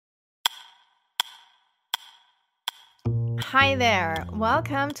Hi there.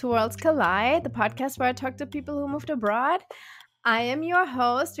 Welcome to Worlds Collide, the podcast where I talk to people who moved abroad. I am your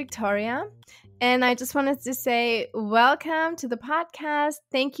host, Viktoria, and I just wanted to say welcome to the podcast.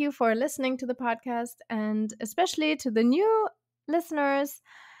 Thank you for listening to the podcast, and especially to the new listeners.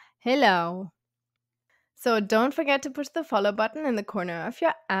 Hello. So don't forget to push the follow button in the corner of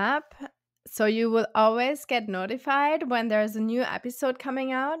your app so you will always get notified when there's a new episode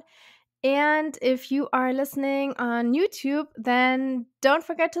coming out. And if you are listening on YouTube, then don't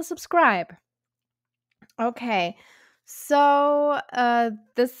forget to subscribe. Okay, so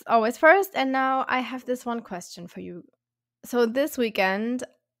this always first, and now I have this one question for you. So this weekend,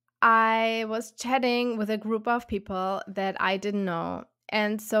 I was chatting with a group of people that I didn't know.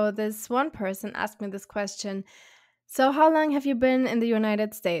 And so this one person asked me this question. So how long have you been in the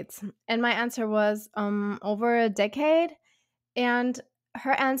United States? And my answer was over a decade. And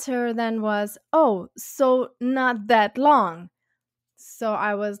her answer then was, oh, so not that long. So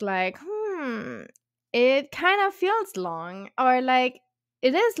I was like, it kind of feels long, or like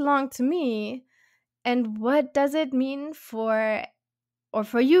it is long to me. And what does it mean for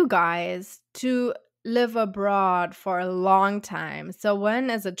you guys to live abroad for a long time? So when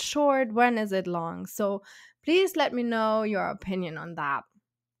is it short? When is it long? So please let me know your opinion on that.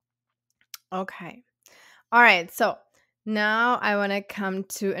 Okay. All right. So now I want to come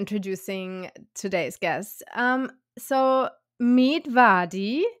to introducing today's guest. So meet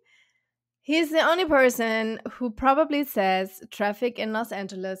Vadi. He's the only person who probably says traffic in Los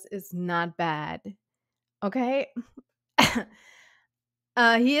Angeles is not bad. Okay.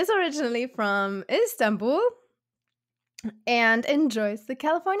 He is originally from Istanbul and enjoys the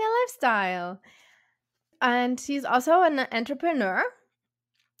California lifestyle. And he's also an entrepreneur.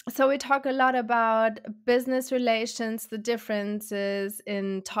 So we talk a lot about business relations, the differences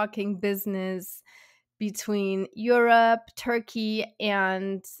in talking business between Europe, Turkey,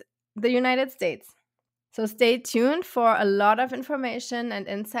 and the United States. So stay tuned for a lot of information and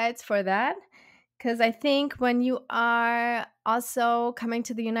insights for that. Because I think when you are also coming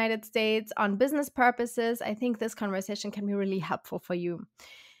to the United States on business purposes, I think this conversation can be really helpful for you.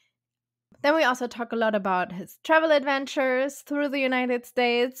 Then we also talk a lot about his travel adventures through the United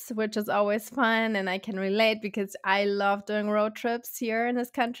States, which is always fun, and I can relate because I love doing road trips here in this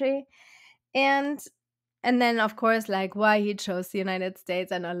country. And then, of course, like why he chose the United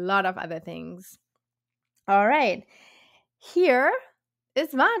States and a lot of other things. All right. Here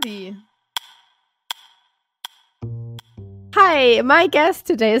is Vadi. Hi, my guest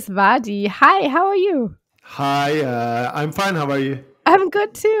today is Vadi. Hi, how are you? Hi, I'm fine. How are you? I'm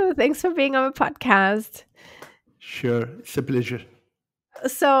good too. Thanks for being on the podcast. Sure, it's a pleasure.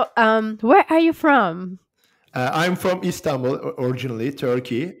 So, where are you from? I'm from Istanbul, originally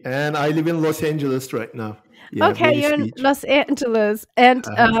Turkey, and I live in Los Angeles right now. Yeah, okay, you're in Los Angeles. And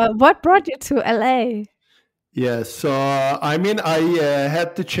what brought you to LA? Yeah, so I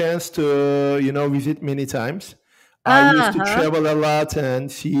had the chance to, visit many times. I used to travel a lot and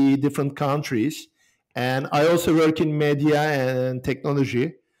see different countries. And I also work in media and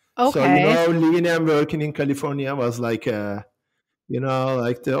technology. Okay. So, living and working in California was like,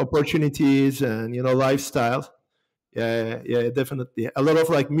 like the opportunities and, lifestyle. Yeah, definitely. A lot of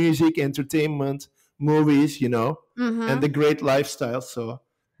like music, entertainment, movies, and the great lifestyle. So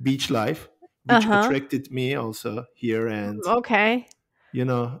beach life, which attracted me also here. And, okay.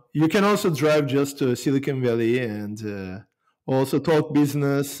 You can also drive just to Silicon Valley and also talk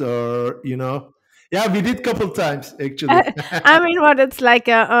business or, yeah, we did a couple times actually. I mean, it's like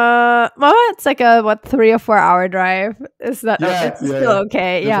it's like a 3 or 4 hour drive. It's not. It's still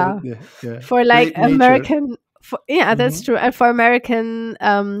okay. Yeah. For like great American. That's true. And for American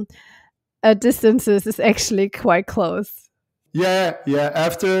distances, is actually quite close. Yeah.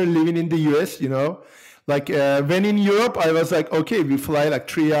 After living in the US, like when in Europe, I was like, okay, we fly like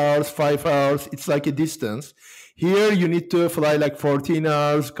 3 hours, 5 hours. It's like a distance. Here, you need to fly like 14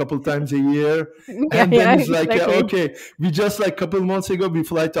 hours, a couple times a year. And then it's like, okay, we just like a couple months ago, we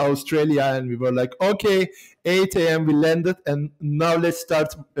fly to Australia and we were like, okay, 8 a.m. we landed. And now let's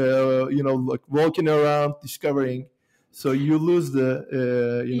start, like walking around, discovering. So you lose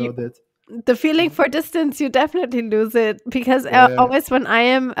the feeling for distance, you definitely lose it because always when I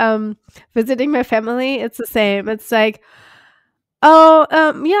am visiting my family, it's the same. It's like,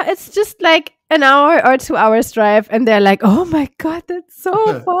 it's just like an hour or 2 hours drive, and they're like, oh my god, that's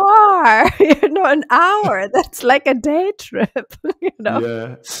so far. An hour, that's like a day trip.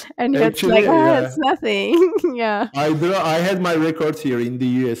 Yeah, and it's like, it's nothing. Yeah, I had my record here in the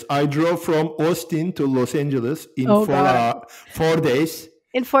US. I drove from Austin to Los Angeles in 4 days.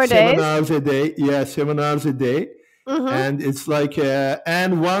 In 4 days? 7 hours a day. Yeah, 7 hours a day. Mm-hmm. And it's like,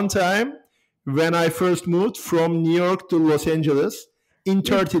 and one time when I first moved from New York to Los Angeles in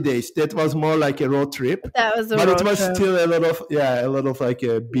 30 days, that was more like a road trip, That was a but it road was trip. still a lot of, yeah, a lot of like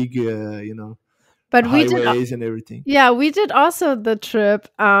a big, But we did, highways and everything. yeah, we did also the trip,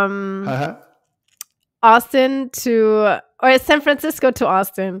 Haha. Austin to, or San Francisco to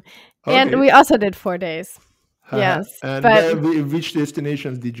Austin. And Okay. we also did 4 days. Haha. Yes. And But, which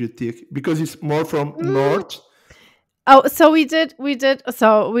destinations did you take? Because it's more from mm, north. oh, so we did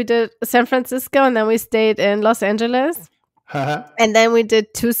San Francisco, and then we stayed in Los Angeles, Haha. and then we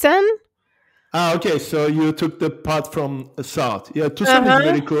did Tucson. Ah, okay. So you took the path from south. Yeah, Tucson is Uh-huh.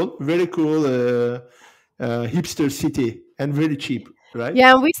 very cool, hipster city, and very cheap, right?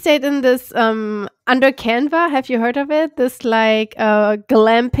 Yeah, and we stayed in this under Canva. Have you heard of it? This like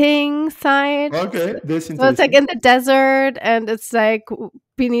glamping site. Okay, that's So it's like interesting. in the desert, and it's like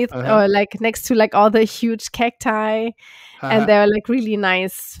beneath Uh huh. or like next to like all the huge cacti, and Haha. there are like really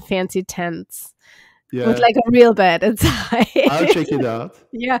nice fancy tents with Yeah, like a real bed inside. I'll check it out.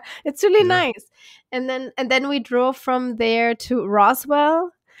 Yeah, it's really Yeah. nice. And then we drove from there to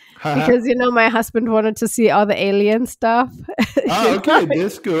Roswell Haha. because my husband wanted to see all the alien stuff. Ah, you okay,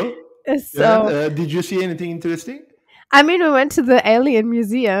 that's cool. know? And So did you see anything interesting? I mean, we went to the alien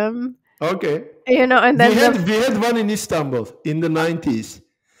museum, Okay. and We then had we had one in Istanbul in the 90s.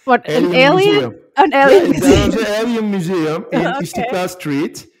 what, an Alien alien? Museum. An Yeah, alien there was museum. an alien museum in Okay. Istiklal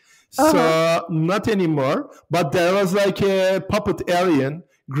Street. Uh-huh. So not anymore, but there was like a puppet alien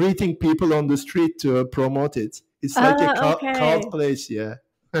greeting people on the street to promote it. It's like a cult Okay. place, yeah.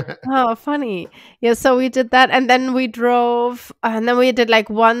 Oh, funny. Yeah, so we did that, and then we drove, and then we did like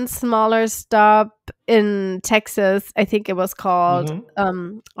one smaller stop in Texas. I think it was called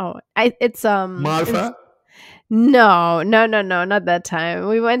Hmm. it's Marfa. no, no, no, no, not that time.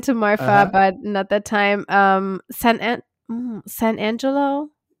 We went to Marfa, Uh-huh. but not that time. San Angelo?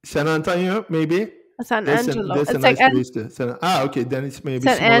 San Antonio, maybe. San Angelo. That's a It's like nice place to. Okay, then it's maybe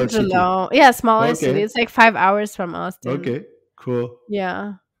San smaller city. Angelo. Yeah, smaller city. Okay, It's like 5 hours from Austin. okay, cool.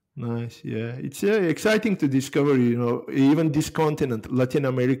 Yeah. Nice, yeah. It's exciting to discover, even this continent, Latin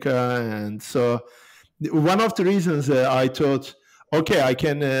America, and so one of the reasons I thought, okay, I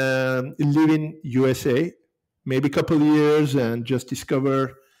can live in USA, maybe a couple years, and just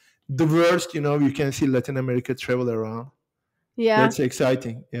discover the worst. You can see Latin America travel around. Yeah. That's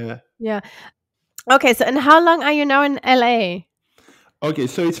exciting. Yeah. Yeah. Okay, so and how long are you now in LA? Okay,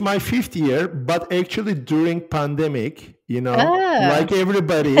 so it's my fifth year, but actually during pandemic, Ah. like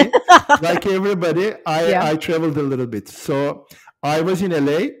everybody, Yeah. I traveled a little bit. So I was in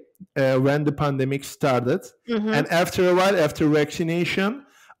LA when the pandemic started, Mhm. and after a while, after vaccination,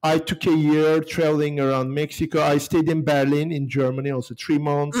 I took a year traveling around Mexico. I stayed in Berlin, in Germany, also 3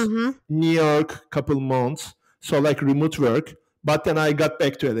 months. Mhm. New York, couple months. So like remote work, but then I got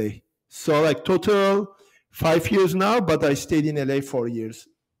back to LA. So like total 5 years now, but I stayed in LA 4 years.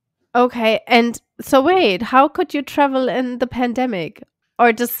 Okay, and so wait, how could you travel in the pandemic?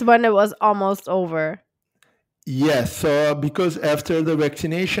 Or just when it was almost over? Yes, so because after the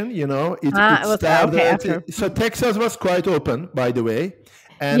vaccination, it It was okay started. after. So Texas was quite open, by the way,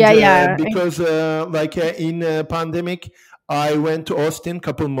 and Yeah, yeah. because like in pandemic, I went to Austin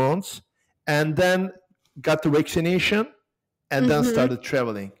couple months, and then got the vaccination, and then Mhm. started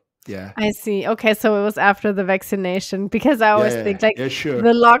traveling. Yeah, I see. Okay, so it was after the vaccination because I yeah, always yeah, think like yeah, sure.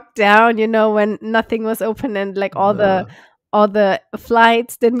 the lockdown, when nothing was open and like all the No, all the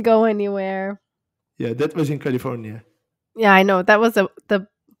flights didn't go anywhere. yeah, that was in California. Yeah, I know. That was the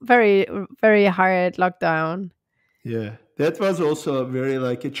very very hard lockdown. Yeah, that was also a very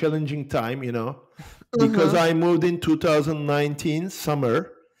like a challenging time, because Mhm. I moved in 2019 summer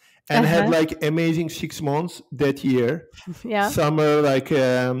and had Uh-huh. like amazing 6 months that year. Yeah. Summer like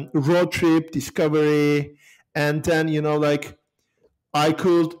road trip, discovery, and then like I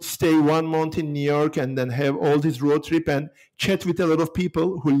could stay 1 month in New York and then have all this road trip and chat with a lot of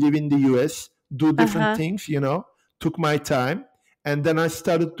people who live in the US, do different Uh-huh. things, took my time. And then I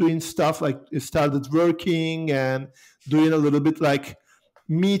started doing stuff like started working and doing a little bit like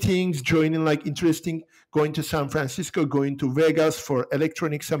meetings, joining like interesting, going to San Francisco, going to Vegas for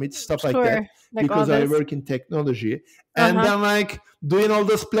electronic summits, stuff like that, Sure. Like all because I this. work in technology. And Uh-huh. then like doing all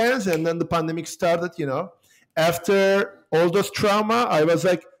those plans, and then the pandemic started, after all those trauma, I was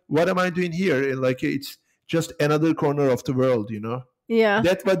like, what am I doing here? And like it's just another corner of the world, Yeah.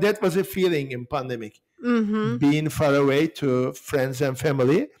 that was a feeling in pandemic, Mhm. being far away to friends and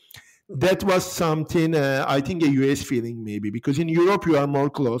family. That was something, I think, a US feeling maybe, because in Europe you are more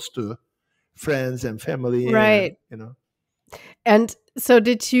close to friends and family, and Right. And so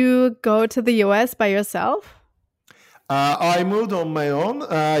did you go to the US by yourself? I moved on my own.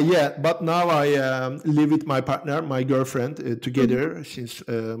 Yeah, but now I live with my partner, my girlfriend, Hmm. together since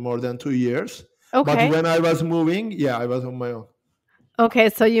more than 2 years. But Okay. when I was moving, yeah, I was on my own. Okay,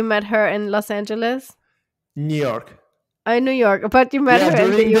 so you met her in Los Angeles? New York. New York, but you met Yeah, her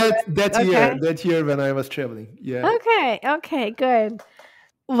in the during US. Okay. that year when I was traveling. Yeah. Okay. Okay, good.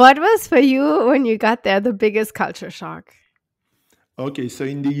 What was for you when you got there the biggest culture shock? Okay, so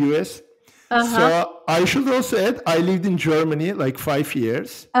in the US, Uh-huh. so I should also add I lived in Germany like 5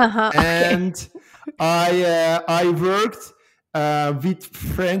 years, Uh-huh. Okay. and I worked with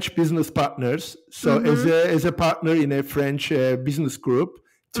French business partners. So Mhm. as a partner in a French business group,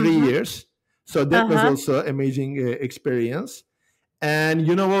 three Mhm. years. So that was Uh-huh. also amazing experience. And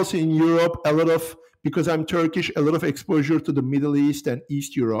also in Europe, a lot of, because I'm Turkish, a lot of exposure to the Middle East and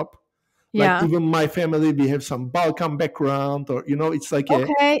East Europe. Like Yeah. even my family, we have some Balkan background, or it's like a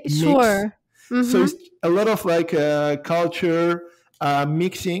Okay, mix. sure. So Mhm. it's a lot of like culture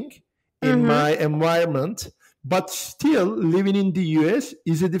mixing in Mhm. my environment, but still living in the US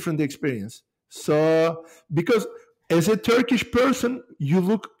is a different experience. So because as a Turkish person, you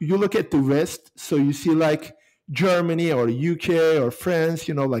look at the West, so you see like Germany or UK or France,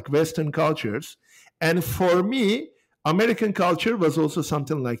 like Western cultures. And for me, American culture was also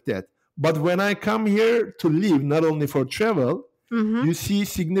something like that. But when I come here to live, not only for travel, Mhm. you see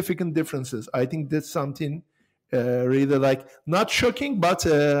significant differences. I think that's something really like not shocking, but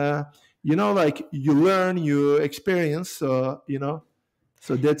like you learn, you experience. So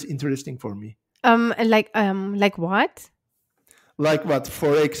that's interesting for me. Like what? Like what?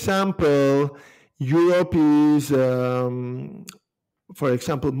 For example, Europe is, for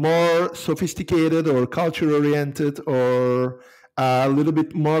example, more sophisticated or culture oriented, or a little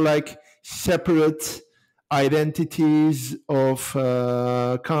bit more like separate identities of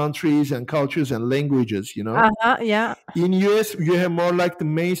countries and cultures and languages. Uh-huh, yeah. In US, you have more like the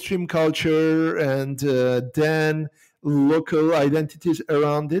mainstream culture, and then local identities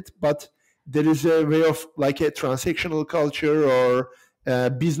around it. But there is a way of like a transactional culture, or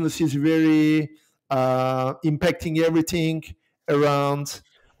business is very impacting everything around,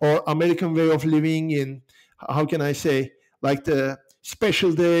 or American way of living in, how can I say, like the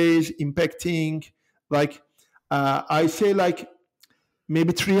special days impacting, like I say, like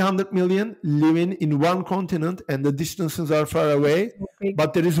maybe 300 million living in one continent, and the distances are far It's away, so big.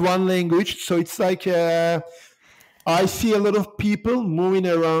 but there is one language. So it's like I see a lot of people moving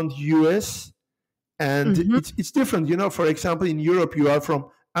around US, and Mhm. it's different. For example, in Europe, you are from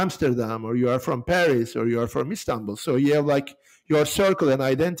Amsterdam, or you are from Paris, or you are from Istanbul, so you have like your circle and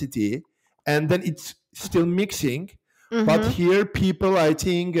identity, and then it's still mixing. But Mhm. here, people, I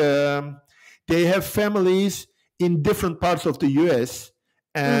think, they have families in different parts of the US,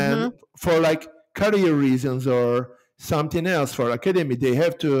 and Mhm. for like career reasons or something else, for academy, they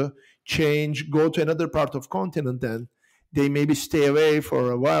have to change, go to another part of continent, and they maybe stay away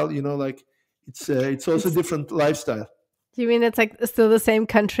for a while. Like it's also It's different lifestyle. You mean it's like still the same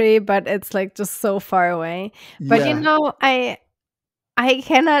country, but it's like just so far away. But Yeah. I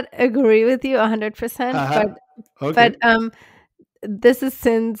cannot agree with you 100%, Uh-huh. but Okay. this is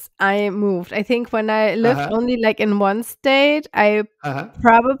since I moved. I think when I lived Uh-huh. only like in one state, I Uh-huh.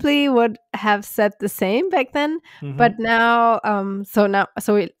 probably would have said the same back then. Mm-hmm. But now,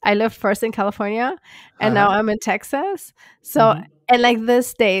 I lived first in California, and now Uh-huh. I'm in Texas. So, Mm-hmm. and like the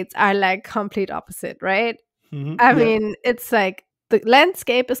states are like complete opposite, right? Mm-hmm. I Yeah. mean, it's like the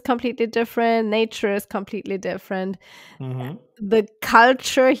landscape is completely different, nature is completely different. Mm-hmm. The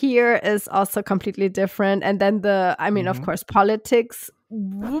culture here is also completely different. And then of Mm-hmm. course, politics,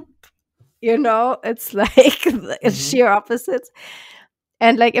 whoop, it's like it's Mm-hmm. sheer opposites.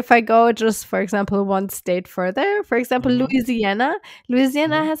 And like if I go just, for example, one state further, for example, Mm-hmm. Louisiana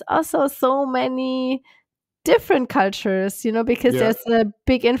Mm-hmm. has also so many different cultures, because Yeah. there's a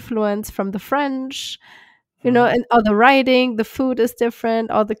big influence from the French, Mm-hmm. and all the writing, the food is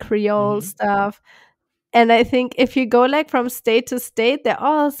different, all the Creole Mm-hmm. stuff. And I think if you go like from state to state, they're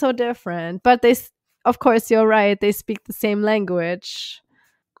all so different. But of course, you're right, they speak the same language.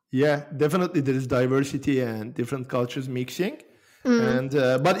 Yeah, definitely there is diversity and different cultures mixing. Mm, And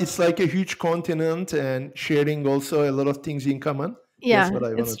but it's like a huge continent, and sharing also a lot of things in common. That's yeah, what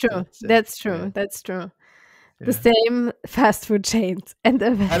I it's wanted to true. say. That's Yeah. true. That's true. The Yeah. same fast food chains and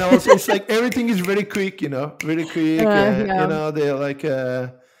And also it's like everything is very quick, very quick. yeah. They're like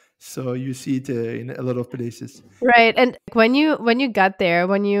so you see it in a lot of places. Right. And when you got there,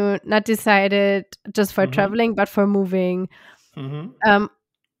 when you not decided just for Hmm. traveling but for moving, Hmm. um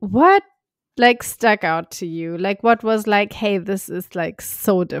what like stuck out to you? Like what was like, hey, this is like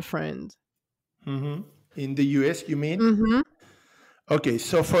so different. Hmm. In the US, you mean? Mm-hmm. Okay,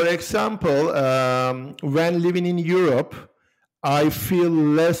 so for example, when living in Europe, I feel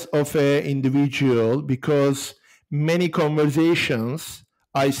less of an individual because many conversations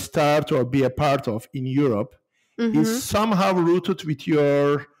I start or be a part of in Europe is Mm-hmm. somehow rooted with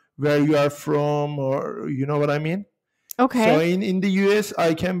your where you are from, or you know what I mean. So Okay. in the US,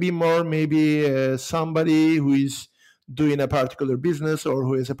 I can be more maybe somebody who is doing a particular business or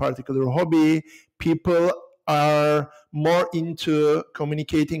who has a particular hobby. People are more into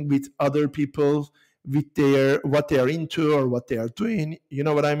communicating with other people with their what they are into or what they are doing. You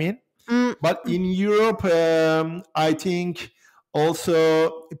know what I mean? Mm, But in Europe, I think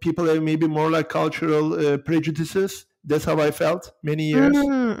also people have maybe more like cultural prejudices. That's how I felt many years.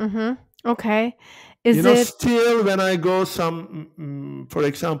 mm-hmm. Okay. You Is know, it? still when I go for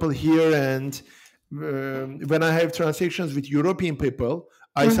example, here and when I have transactions with European people,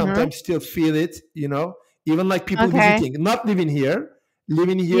 I Mm-hmm. sometimes still feel it. You know, even like people Okay. visiting, not living here.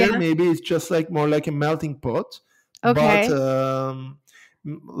 Living here, Yeah. maybe it's just like more like a melting pot, but Okay.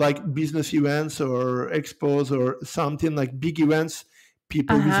 like business events or expos or something like big events,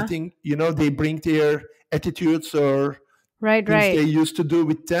 people Uh-huh. visiting, you know, they bring their attitudes or Right, things they right. used to do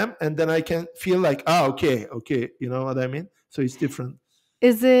with them, and then I can feel like, ah, okay, okay, you know what I mean. So it's different.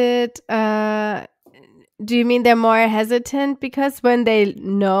 Is it do you mean they're more hesitant because when they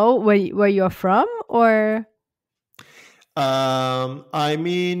know where you're from, or? I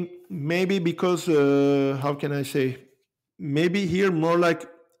mean, maybe because how can I say, maybe here more like,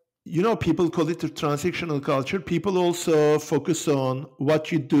 you know, people call it a transactional culture. People also focus on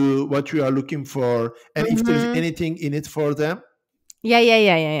what you do, what you are looking for, and if there's Mhm. anything in it for them. Yeah, yeah,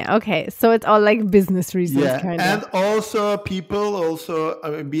 yeah, yeah, yeah. Okay. So it's all like business reasons Yeah, kind of. and also people also, I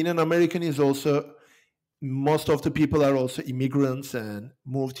mean, being an American is also, most of the people are also immigrants and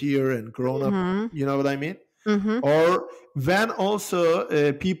moved here and grown up. Mhm. You know what I mean? Mhm. Or when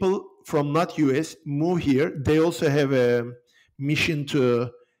also people from not US move here, they also have a mission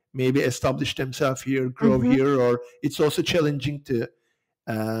to maybe establish themselves here, grow Mhm. here, or it's also challenging to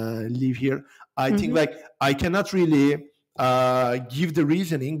live here. I think Mhm. like I cannot really give the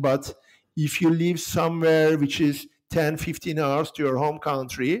reasoning, but if you live somewhere which is 10, 15 hours to your home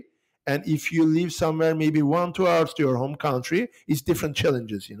country, and if you live somewhere maybe 1, 2 hours to your home country, it's different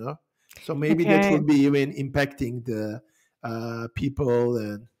challenges, you know. So maybe that Okay. will be even impacting the people,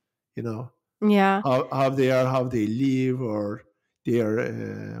 and you know Yeah. how they are, how they live, or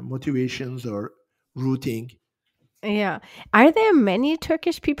their motivations or routing. Yeah. Are there many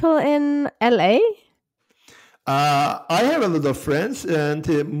Turkish people in LA? I have a lot of friends and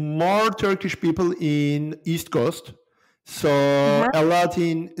more Turkish people in East Coast. So Uh-huh. a lot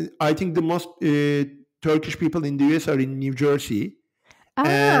in, I think the most Turkish people in the US are in New Jersey,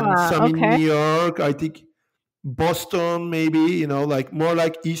 and Ah, some in okay. New York. I think Boston, maybe, you know, like more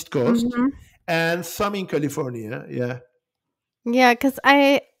like East Coast, Mhm. and some in California. Yeah. Yeah, cuz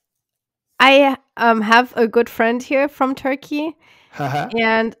I have a good friend here from Turkey, Haha.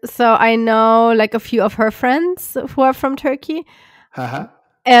 and so I know like a few of her friends who are from Turkey. Haha.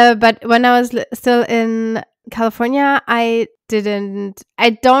 But when I was still in California, I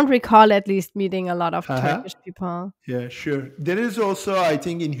don't recall at least meeting a lot of Haha. Turkish people. Yeah, sure. There is also, I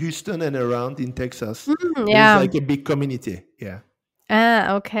think, in Houston and around in Texas, Mm, there is yeah. like a big community. Yeah.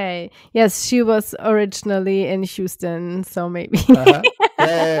 Ah, okay. Yes, she was originally in Houston, so maybe. Uh-huh.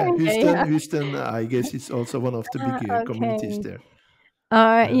 Yeah, yeah, Yeah, yeah. Houston. I guess it's also one of the big communities Okay. there.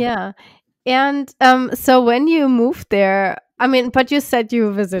 Yeah. Yeah. And so when you moved there, I mean, but you said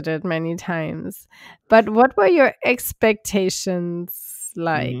you visited many times. But what were your expectations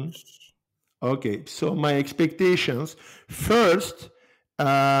like? hmm Okay. So my expectations first,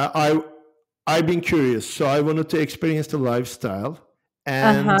 I I've been curious, so I wanted to experience the lifestyle,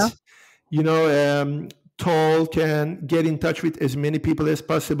 and Uh-huh. you know, talk and get in touch with as many people as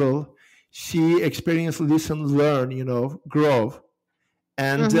possible. See, experience, listen, learn. You know, grow,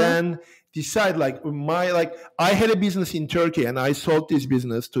 and Mhm. then decide like my like I had a business in Turkey and I sold this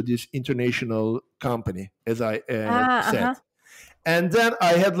business to this international company, as I Ah, said. uh-huh. And then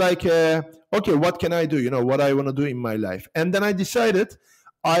I had like okay, what can I do, you know, what I want to do in my life. And then I decided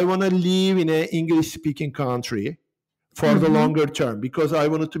I want to live in an English speaking country for the Mhm. longer term, because I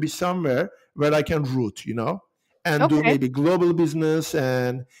wanted to be somewhere where I can root, you know, and do Okay. maybe global business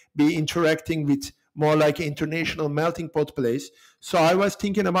and be interacting with more like an international melting pot place. So I was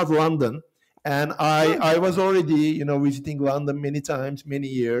thinking about London, and Hmm. I was already, you know, visiting London many times, many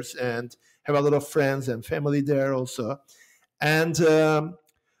years, and have a lot of friends and family there also. And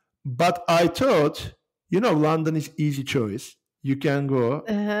but I thought, you know, London is easy choice. You can go,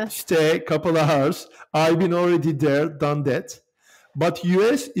 Uh-huh. stay a couple of hours. I've been already there, done that. But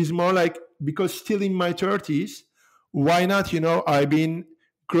US is more like, because still in my 30s, why not? I've been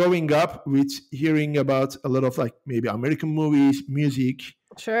growing up with hearing about a lot of like maybe American movies, music,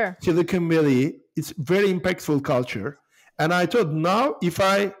 Sure. Silicon Valley. It's very impactful culture. And I thought, now if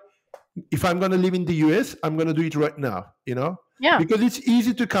I'm going to live in the US, I'm going to do it right now, Yeah. because it's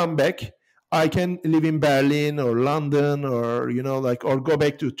easy to come back. I can live in Berlin or London, or, or go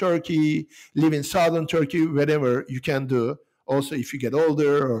back to Turkey, live in southern Turkey, wherever you can do. Also, if you get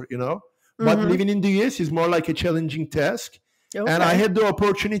older, but Mm-hmm. living in the US is more like a challenging task. And I Okay. had the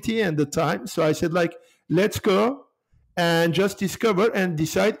opportunity and the time. So I said, like, let's go and just discover and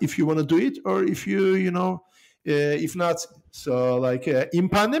decide if you want to do it, or if if not. So, like, in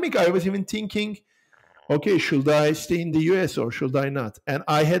pandemic, I was even thinking, okay, should I stay in the US or should I not? And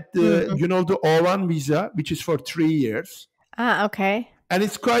I had the Mm-hmm. the O1 visa, which is for 3 years, Ah, okay. and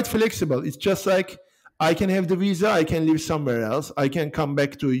it's quite flexible. It's just like, I can have the visa, I can live somewhere else, I can come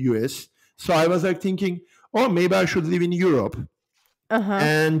back to US. So I was like thinking, oh, maybe I should live in Europe Uh-huh.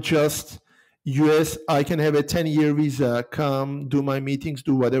 and just US. I can have a 10-year visa, come do my meetings,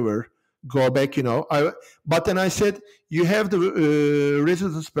 do whatever, go back. But then I said, you have the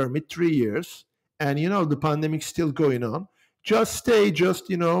residence permit 3 years, and the pandemic's still going on. Just stay, just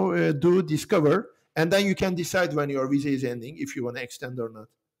do discover, and then you can decide when your visa is ending if you want to extend or not.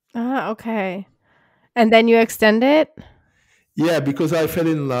 Ah, okay. And then you extend it? Yeah, because I fell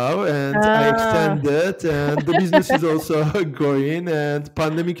in love and I Ah. extended, and the business is also going, and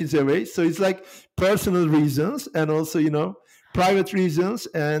pandemic is away. So it's like personal reasons, and also, private reasons.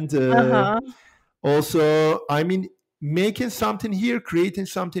 And Uh-huh. also, I mean, making something here, creating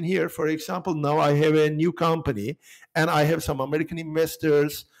something here. For example, now I have a new company and I have some American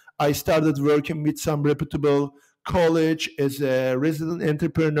investors. I started working with some reputable college as a resident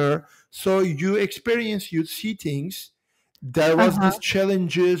entrepreneur. So you see things. There was Uh-huh. these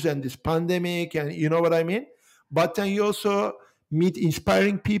challenges and this pandemic, and you know what I mean. But then you also meet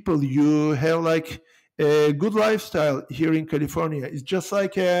inspiring people. You have like a good lifestyle here in California. It's just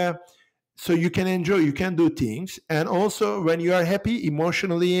like so you can enjoy, you can do things, and also when you are happy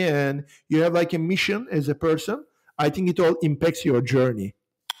emotionally and you have like a mission as a person, I think it all impacts your journey.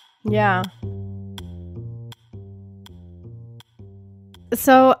 Yeah.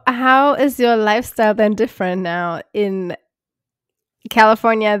 So, how is your lifestyle then different now in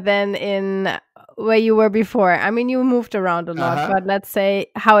California than in where you were before? I mean, you moved around a lot, Uh-huh. but let's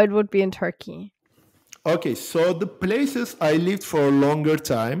say how it would be in Turkey. Okay, so the places I lived for a longer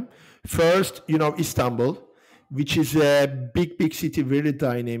time. First, Istanbul, which is a big, big city, very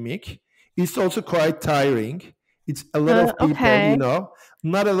dynamic. It's also quite tiring. It's a lot of people, Okay.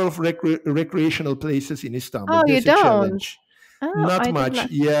 not a lot of recreational places in Istanbul. Oh, you That's a don't? challenge. Oh, Not I did much.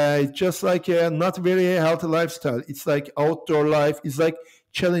 not. Yeah, it's just like a not very healthy lifestyle. It's like outdoor life. It's like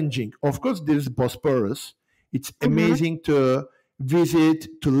challenging. Of course, there's Bosporus. It's Mhm. amazing to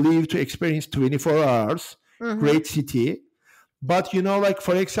visit, to live, to experience 24 hours. Mhm. Great city. But like,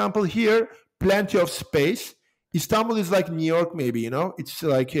 for example, here, plenty of space. Istanbul is like New York, maybe. It's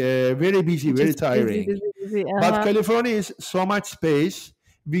like very busy, very Just busy, tiring. busy, busy. But Uh-huh. California is so much space.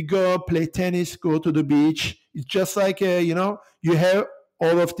 We go play tennis, go to the beach. It's just like you have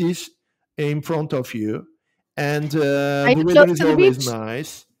all of this in front of you, and Are the you weather close is to the always beach?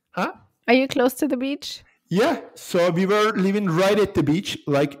 nice. Huh? Are you close to the beach? Yeah. So we were living right at the beach,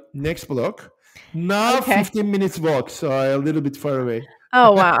 like next block. Now Okay. 15 minutes walk, so a little bit far away.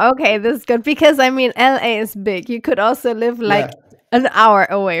 Oh, wow. Okay, this is good because I mean, LA is big. You could also live Yeah. like an hour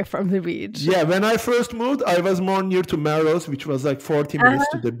away from the beach. Yeah, when I first moved, I was more near to Melrose, which was like 40 minutes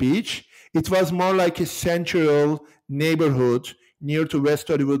to Uh-huh. the beach. It was more like a central neighborhood near to West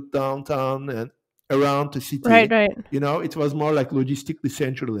Hollywood downtown and around the Right, city. right. It was more like logistically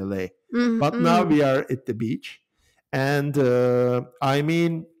central LA. But now Mm-mm. we are at the beach. And I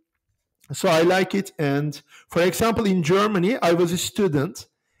mean, so I like it. And for example, in Germany, I was a student,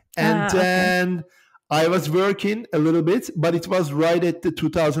 and Ah, okay. then I was working a little bit, but it was right at the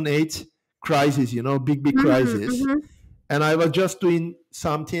 2008 crisis, big, big Mhm, crisis. mhm. And I was just doing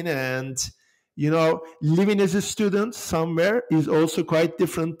something, and living as a student somewhere is also quite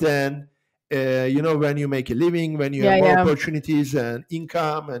different than when you make a living, when you have Yeah, more yeah, opportunities and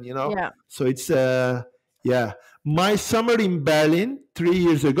income, and yeah. so it's yeah. My summer in Berlin 3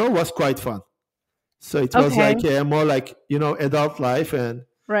 years ago was quite fun. So it was Okay, like more like adult life. And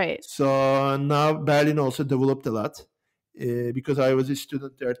right. so now Berlin also developed a lot, because I was a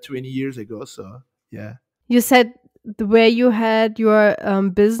student there 20 years ago. So yeah. You said where you had your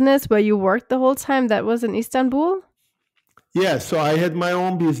business, where you worked the whole time, that was in Istanbul? Yeah, so I had my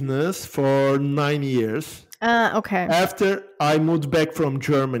own business for 9 years. Okay. After I moved back from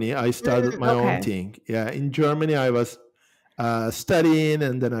Germany, I started my own Okay. thing. Yeah, in Germany, I was studying,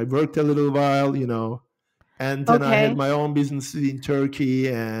 and then I worked a little while, and then I had Okay. my own businesses in Turkey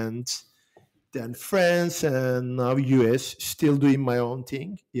and then France and now US, still doing my own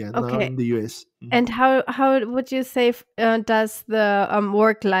thing. Yeah, now Okay. in the US. And how would you say does the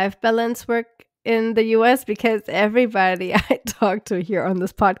work life balance work in the US? Because everybody I talk to here on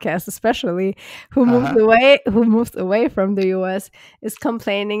this podcast, especially Haha. who moves away from the US, is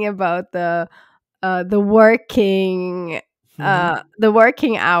complaining about the working Mhm. the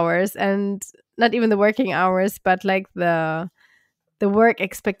working hours, and not even the working hours, but like the work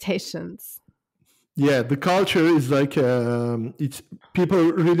expectations. Yeah, the culture is like it's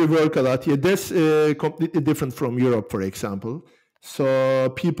people really work a lot. Yeah, that's completely different from Europe, for example. So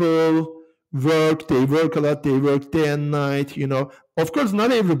people they work a lot, they work day and night. Of course,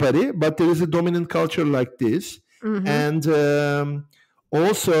 not everybody, but there is a dominant culture like this. Mm-hmm. And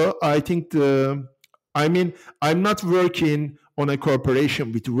also, I think I mean, I'm not working on a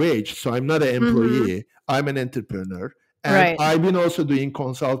corporation with wage, so I'm not an Mm-hmm. employee. I'm an entrepreneur, and Right. I've been also doing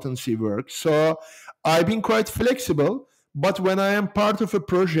consultancy work. So I've been quite flexible, but when I am part of a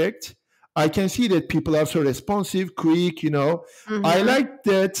project, I can see that people are so responsive, quick. I Mm-hmm. like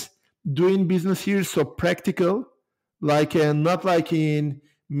that doing business here is so practical, like not like in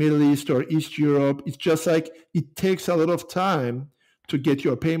Middle East or East Europe. It's just like it takes a lot of time to get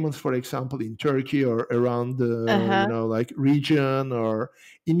your payments, for example, in Turkey or around the Uh-huh. like region, or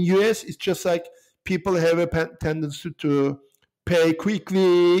in US. It's just like people have a tendency to pay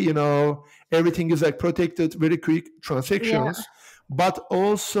quickly. Everything is like protected, very quick Yeah. transactions. But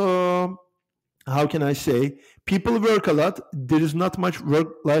also, how can I say, people work a lot. There is not much work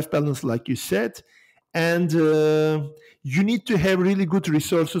life balance, like you said. And you need to have really good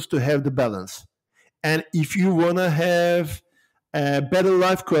resources to have the balance. And if you want to have better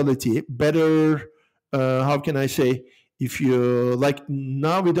life quality, better, how can I say, if you like,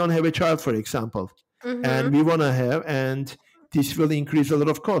 now we don't have a child, for example, and Mm-hmm. we want to have, and this will increase a lot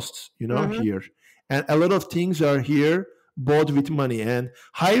of costs, Mm-hmm. here. And a lot of things are here bought with money, and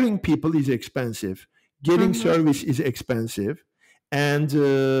hiring people is expensive, getting Mm-hmm. service is expensive, and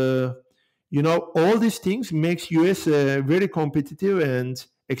all these things makes us a very competitive and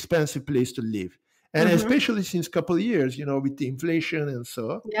expensive place to live. And Mm-hmm. especially since couple of years, with the inflation and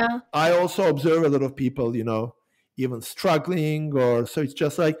so, Yeah. I also observe a lot of people, even struggling, or so. It's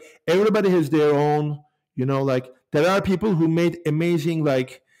just like everybody has their own, like there are people who made amazing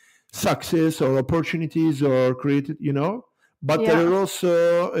like success or opportunities or created, but there Yeah. are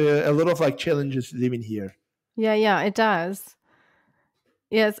also a lot of like challenges living here. Yeah. Yeah. It does.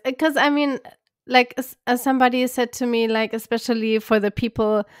 Yes, because I mean, like as somebody said to me, like especially for the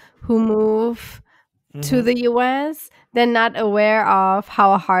people who move to Hmm. the US, they're not aware of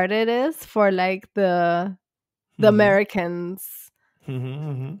how hard it is for like the Hmm. Americans.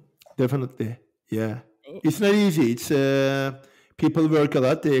 Hmm. Definitely. Yeah. It's not easy. It's people work a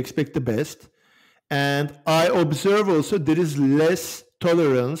lot. They expect the best. And I observe also there is less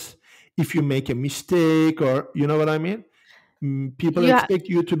tolerance if you make a mistake, or you know what I mean? People You expect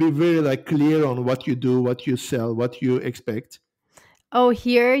you to be very like clear on what you do, what you sell, what you expect. Oh,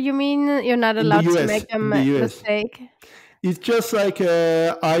 here you mean you're not In the allowed to make US, a in the US. mistake? It's just like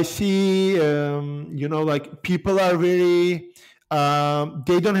I see, like people are very,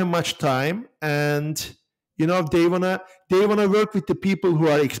 they don't have much time, and they wanna work with the people who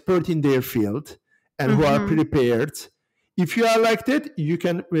are expert in their field and who are Mm-hmm. prepared. If you are like that, you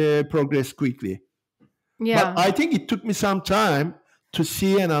can progress quickly. But Yeah. I think it took me some time to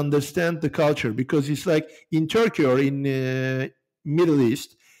see and understand the culture, because it's like in Turkey or in Middle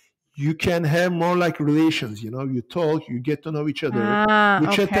East, you can have more like relations. You talk, you get to know each other, you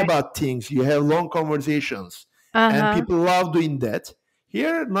Ah, chat okay. about things, you have long conversations, and Uh-huh. people love doing that.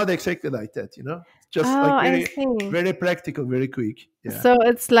 Here, not exactly like that. It's just Oh, like I very, see. very practical, very quick. Yeah, So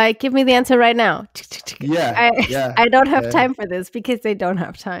it's like, give me the answer right now. yeah, I yeah, I don't have yeah, time for this because they don't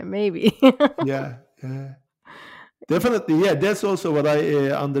have time, maybe. yeah, yeah. Definitely, yeah. That's also what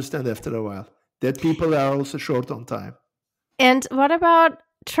I understand after a while, that people are also short on time. And what about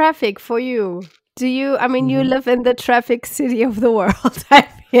traffic for you? I mean, you Hmm. live in the traffic city of the world, I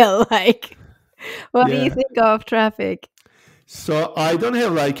feel like. What do you Yeah. think of traffic? So I don't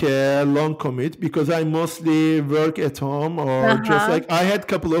have like a long commute because I mostly work at home, or just Uh-huh. like I had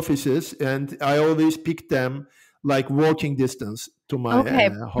couple offices and I always pick them like walking distance to my Okay,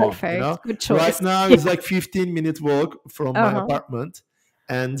 home. perfect. Good Right choice. now Yeah. it's like 15-minute walk from my Uh-huh. apartment,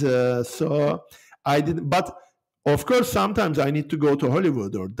 and so I didn't. But Of course, sometimes I need to go to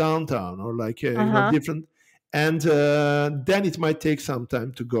Hollywood or downtown or like Uh-huh. different, and then it might take some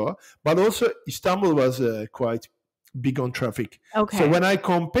time to go. But also, Istanbul was quite big on traffic. So Okay. when I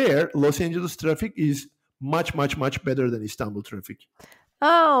compare, Los Angeles traffic is much, much, much better than Istanbul traffic.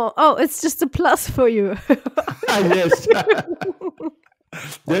 Oh, it's just a plus for you. Yes.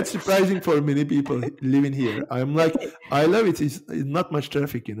 That's surprising for many people living here. I'm like, I love it. It's not much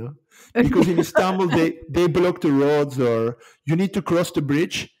traffic, because in Istanbul they block the roads, or you need to cross the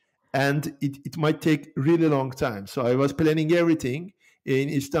bridge, and it might take really long time. So I was planning everything in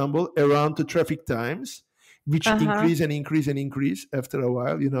Istanbul around the traffic times, which Uh-huh. increase and increase and increase after a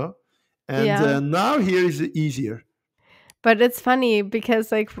while. And Yeah. now here is easier. But it's funny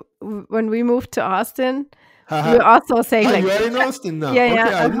because like when we moved to Austin, we were Haha. also saying Ah, like you are in Austin now. yeah, yeah,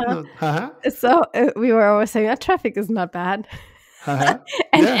 Okay, I didn't know. Haha. so we were always saying that traffic is not bad. Haha.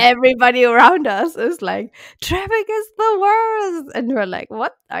 And Yeah. everybody around us is like, traffic is the worst. And we're like,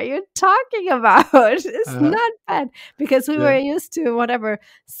 what are you talking about? It's Uh-huh. not bad. Because we were Yeah. used to whatever,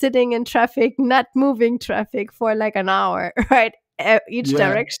 sitting in traffic, not moving traffic for like an hour, right? Each Yeah.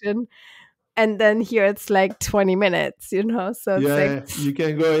 direction. And then here it's like 20 minutes, So it's like, Yeah, you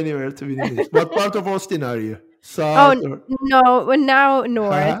can go anywhere to within this. What part of Austin are you? oh, South or? no, we're now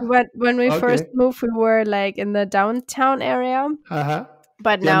north. Haha. When we first Okay. moved, we were like in the downtown area. Haha.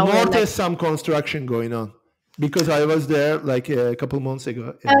 But Yeah, now we're North like, has some construction going on because I was there like a couple months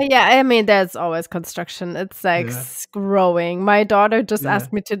ago. oh Yeah. yeah, I mean there's always construction. It's like Yeah. growing. My daughter just Yeah.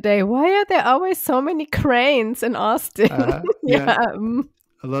 asked me today, why are there always so many cranes in Austin? Haha. Yeah, Yeah.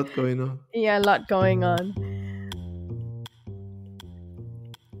 A lot going on. yeah, a lot going on.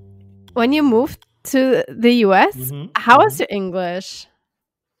 When you moved to the US, Hmm. how Hmm. was your English?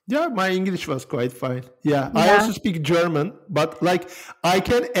 Yeah, my English was quite fine. Yeah, I Yeah. also speak German, but like I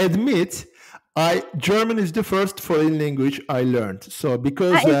can admit, I German is the first foreign language I learned. So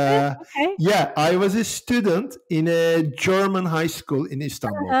because Is it okay? yeah, I was a student in a German high school in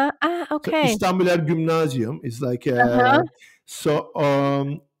Istanbul. So Okay. Istanbuler Gymnasium is like Uh-huh. so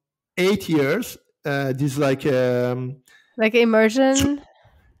 8 years. This like Like immersion.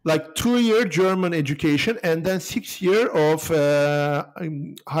 2 year German education, and then 6 year of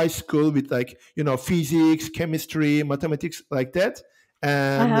high school with like physics, chemistry, mathematics like that,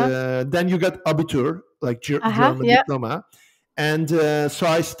 and Uh-huh. then you got Abitur, like Uh-huh. German Yeah. diploma, and so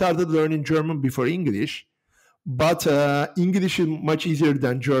I started learning German before English, but English is much easier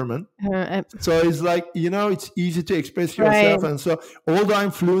than German. So it's like it's easy to express Right. yourself, and so although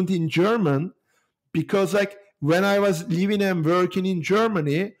I'm fluent in German, because like when I was living and working in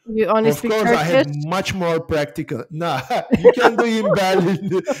Germany, You only of speak course I had Turkish? much more practical. Nah, you can do in Berlin.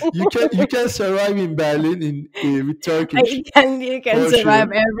 You can survive in Berlin with Turkish You can for survive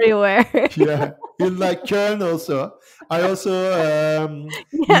sure. everywhere. Yeah, in like Köln also. I also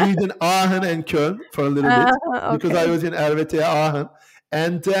Yeah. lived in Aachen and Köln for a little bit because I Okay. was in Elvetia, Aachen,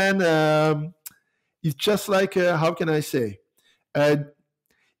 and then it's just like how can I say? Uh,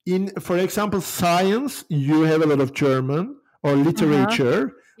 in for example science you have a lot of German or Uh-huh. literature,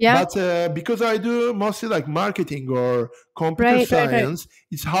 Yeah. but because I do mostly like marketing or computer Right. science,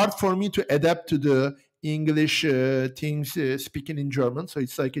 it's hard for me to adapt to the English things speaking in German, so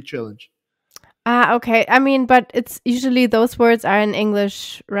it's like a challenge. Okay. I mean, but it's usually those words are in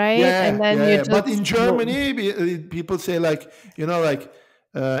English, right? And Yeah, then yeah, you yeah. But just in Germany people say like like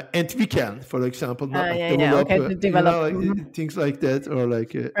and we can, for example, not like yeah. develop Okay, to develop. like Mhm. things like that, or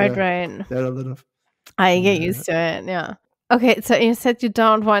like Right, right. there are a lot of I get yeah. used to it. Yeah. Okay, so you said you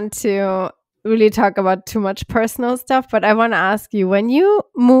don't want to really talk about too much personal stuff, but I want to ask you, when you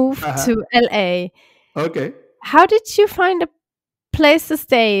moved Uh-huh. to LA, Okay. how did you find a place to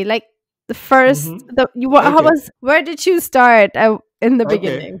stay? Like the first, Mm-hmm. how Okay. was, where did you start in the Okay.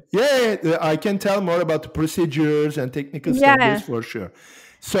 beginning? Yeah, I can tell more about the procedures and technical Yeah. stages for sure.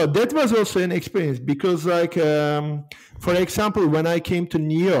 So that was also an experience because, like, for example, when I came to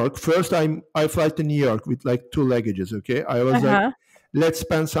New York, first I fly to New York with like two luggages. Okay, I was like, Uh-huh. let's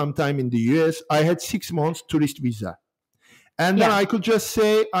spend some time in the US. I had 6 months tourist visa, and then Yeah. I could just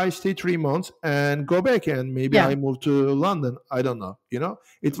say I stay 3 months and go back, and maybe Yeah. I move to London. I don't know.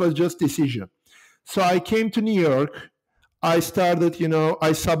 It was just decision. So I came to New York. I started,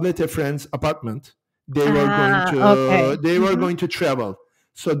 I sublet a friend's apartment. They were going Okay. to they were Mhm. going to travel.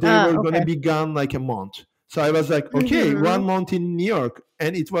 So they were going to Okay. be gone like a month. So I was like, okay, Mhm. 1 month in New York,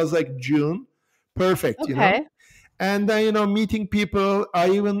 and it was like June. Perfect. Okay. And then, meeting people, I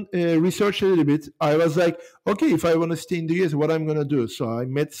even researched a little bit. I was like, okay, if I want to stay in the US, what I'm going to do? So I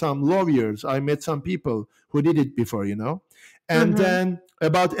met some lawyers. I met some people who did it before. And Mhm. then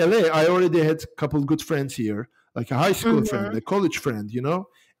about LA, I already had a couple good friends here. like a high school friend, Mm-hmm. a college friend,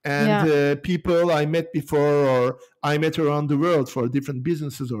 and Yeah. people I met before or I met around the world for different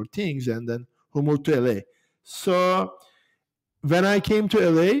businesses or things, and then who moved to LA. So when I came to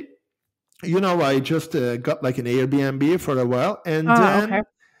LA, I just got like an Airbnb for a while, and Oh, okay.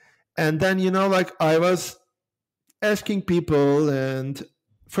 then like I was asking people, and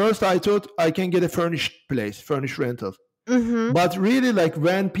first I thought I can get a furnished place, furnished rental. Mm-hmm. But really, like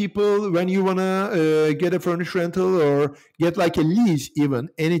when you wanna get a furnished rental or get like a lease, even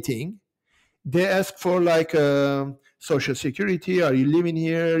anything, they ask for like social security. Are you living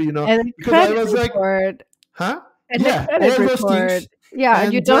here? And a Because I credit was like, report. huh? And a Yeah, credit all those report. things. Yeah,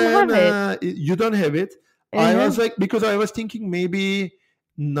 you And don't then have it. you don't have it. I Uh-huh. was like, because I was thinking maybe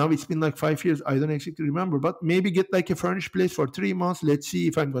now it's been like 5 years. I don't exactly remember, but maybe get like a furnished place for 3 months. Let's see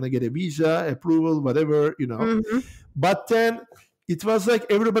if I'm going to get a visa, approval, whatever. Mm-hmm. But then it was like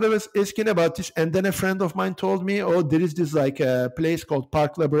everybody was asking about this. And then a friend of mine told me, oh, there is this like a place called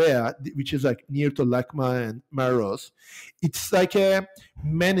Park La Brea, which is like near to Lacma and Melrose. It's like a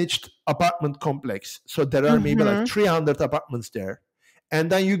managed apartment complex. So there are maybe like Mm-hmm. 300 apartments there. And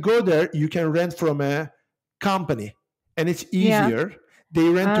then you go there, you can rent from a company, and it's Yeah. easier. They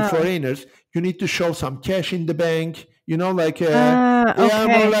rent to Ah. foreigners. You need to show some cash in the bank. Like Ah, they are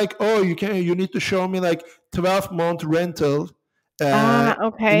more okay. like, oh, you need to show me like 12-month rental uh, Ah, in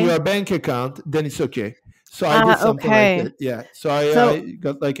okay. your bank account, then it's okay. So I did Ah, something like okay. that. Yeah. So I So,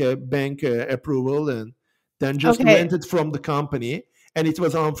 got like a bank approval, and then just okay. rented from the company, and it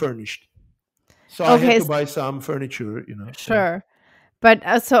was unfurnished. So I had Okay, to buy some furniture. Yeah. sure.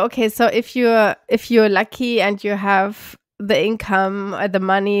 But so okay, so if you're lucky and you have the income or the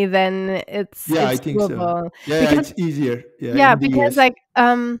money, then it's Yeah, I it's think so. doable. Yeah, Because it's easier. Yeah, yeah, in the because US. like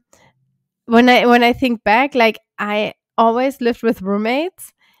when I think back, like I always lived with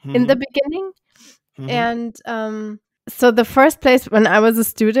roommates in the Hmm. beginning, Hmm. and so the first place when I was a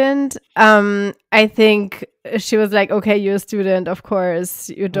student, I think she was like, okay, you're a student, of course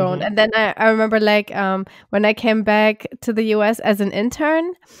you don't. Hmm. And then I remember like when I came back to the US as an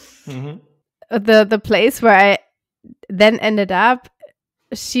intern, Hmm. the place where I then ended up,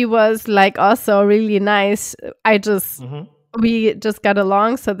 she was like also really nice. Hmm. We just got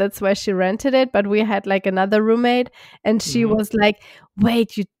along, so that's why she rented it. But we had like another roommate, and she Hmm. was like,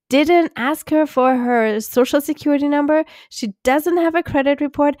 wait, you didn't ask her for her social security number? She doesn't have a credit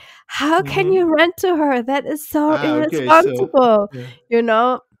report. How can Hmm. you rent to her? That is so Okay. So irresponsible, yeah. you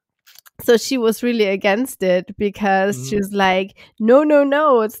know? So she was really against it because she Hmm. was like, no, no,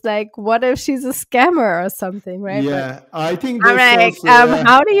 no. It's like, what if she's a scammer or something, right? But Yeah, I think I'm that's like, also yeah.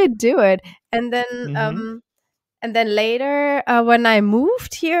 how do you do it? And then Hmm. later, when I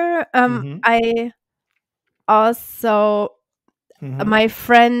moved here, Hmm. I also Hmm. my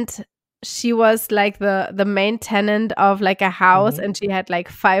friend, she was like the main tenant of like a house, Hmm. and she had like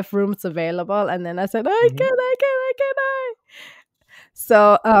 5 rooms available. And then I said, Hmm. I can.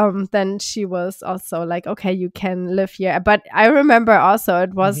 So then she was also like, okay, you can live here. But I remember also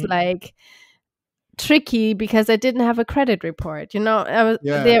it was Hmm. like tricky because I didn't have a credit report. Yeah,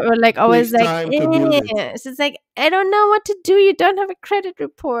 They were like it always takes like, time to build it. eh. It's just like, I don't know what to do. You don't have a credit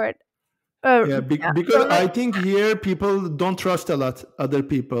report. Yeah, Yeah. So because I'm like, I think here people don't trust a lot other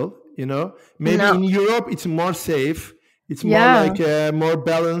people. Maybe no. in Europe it's more safe. It's more Yeah. like more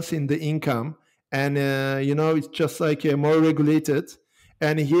balance in the income, and it's just like more regulated.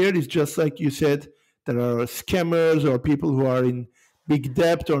 And here it's just like you said, there are scammers or people who are in big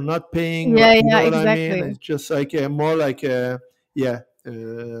debt or not paying. Yeah, You yeah, know what I mean? exactly. It's just like more like a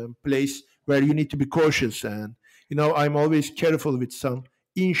place where you need to be cautious, and I'm always careful with some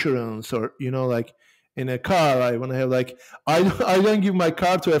insurance, or like in a car I want to have like I don't give my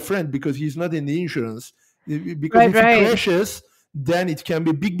car to a friend because he's not in the insurance. Because Right, if he right. crashes, then it can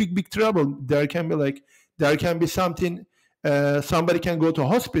be big trouble. There can be something, somebody can go to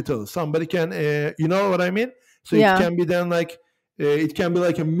hospital, somebody can you know what I mean. So it Yeah. can be then like it can be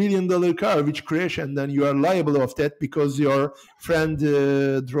like $1 million car which crash, and then you are liable of that because your friend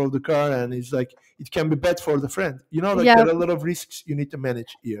drove the car, and it's like it can be bad for the friend. Like Yeah, there are a lot of risks you need to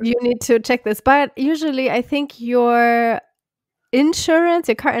manage here. you need to check this. But usually I think your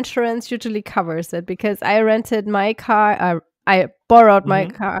car insurance usually covers it because I rented my car. I borrowed my Hmm.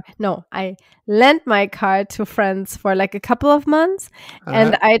 car. No, I lent my car to friends for like a couple of months.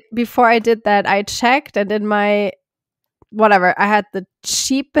 And Uh-huh. before I did that, I checked and in my whatever, I had the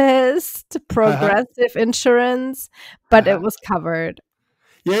cheapest Uh-huh. progressive insurance, but it Uh-huh. was covered.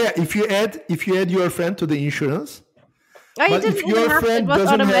 Yeah, if you add your friend to the insurance, Oh, you but if didn't even your have to, it friend was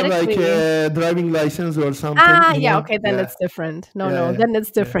doesn't have like automatically. a driving license or something, Ah, yeah, okay, then yeah, it's different. No, yeah, no, yeah, then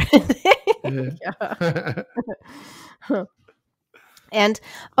it's yeah. different. Yeah. And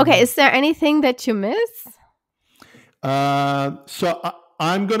okay, Yeah. is there anything that you miss?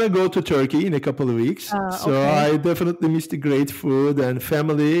 I'm gonna go to Turkey in a couple of weeks. So Okay. I definitely miss the great food and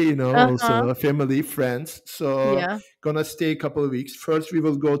family. Uh-huh. Also family, friends. So Yeah. gonna stay a couple of weeks. First, we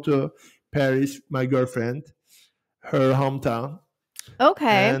will go to Paris, my girlfriend, her hometown,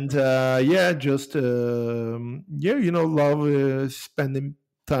 Okay. and yeah, just yeah, love spending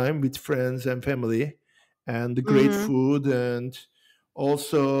time with friends and family, and the great Mm-hmm. food, and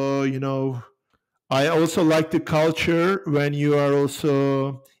also I also like the culture when you are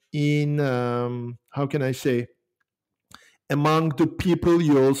also in how can I say, among the people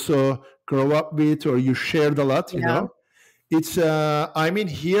you also grow up with or you shared a lot. Yeah. It's I mean,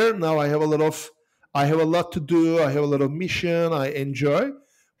 here now I have a lot to do. I have a lot of mission. I enjoy,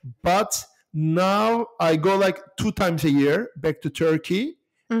 but now I go like 2 times a year back to Turkey,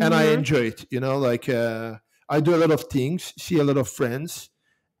 and I Mm-hmm. enjoy it. I do a lot of things, see a lot of friends,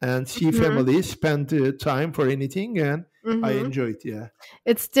 and see Mm-hmm. family, spend time for anything, and I Mm-hmm. enjoy it. Yeah.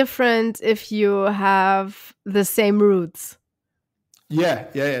 It's different if you have the same roots.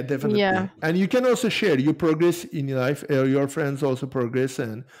 Yeah, definitely. Yeah. And you can also share. You progress in your life. Your friends also progress,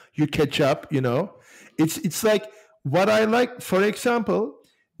 and you catch up. It's like what I like. For example,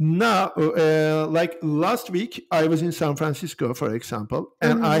 now, like last week, I was in San Francisco, for example,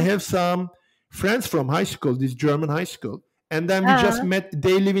 and I Mm-hmm. have some friends from high school, this German high school, and then we just Uh, met.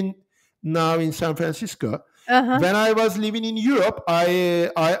 They live in now in San Francisco. uh-huh. When I was living in Europe,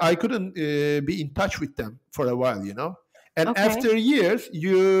 I couldn't be in touch with them for a while. And Okay. after years,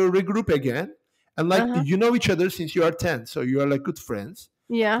 you regroup again, and like Uh-huh. you know each other since you are 10, so you are like good friends.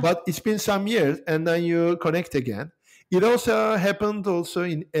 Yeah. But it's been some years, and then you connect again. It also happened also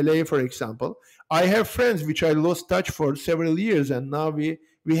in LA, for example. I have friends which I lost touch for several years, and now we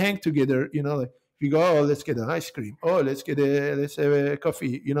hang together. Like we go, oh, let's get an ice cream. Oh, let's have a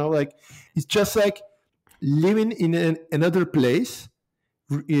coffee. Like it's just like living in another place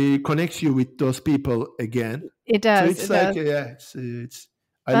connects you with those people again. It So does. it's It like does. yeah, it's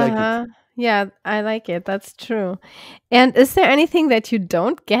I like it. Uh-huh. Yeah, I like it. That's true. And is there anything that you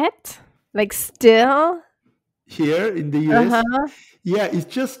don't get? Like still? Here in the US, Uh-huh. yeah, it's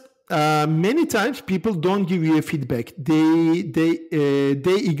just many times people don't give you a feedback. They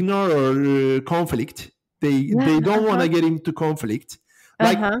ignore or conflict. Yeah. They don't want Uh-huh. to get into conflict.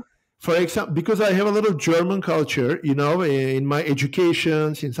 Like Uh-huh. for example, because I have a lot of German culture, in my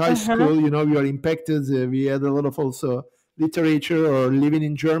education since high Uh-huh. school, we are impacted. We had a lot of also literature or living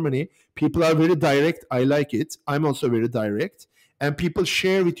in Germany. People are very direct. I like it. I'm also very direct, and people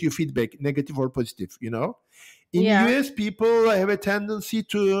share with you feedback, negative or positive. In Yeah. US, people have a tendency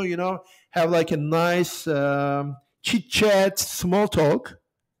to have like a nice chit chat, small talk,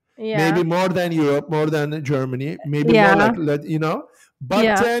 maybe Yeah. more than Europe, more than Germany, maybe more Yeah. like But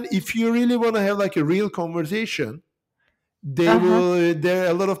Yeah. then, if you really want to have like a real conversation, they Uh-huh. will. There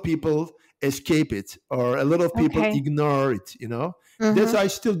are a lot of people escape it, or a lot of people Okay. ignore it. That's Mm-hmm. I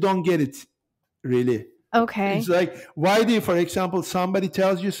still don't get it really. It's Okay. like why do, for example, somebody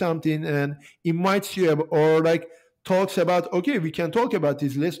tells you something and invites you or like talks about, okay, we can talk about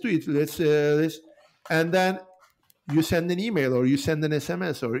this, let's do it, let's, and then you send an email or you send an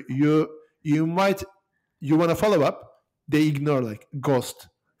SMS or you want to follow up, they ignore, like ghost.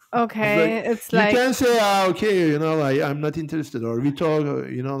 It's like Okay. It's you like can say, okay, I'm not interested, or we talk, or,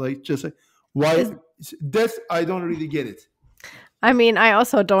 like just like why. is That's I don't really get it. I mean, I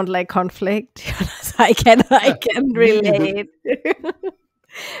also don't like conflict. So I can Me neither. relate.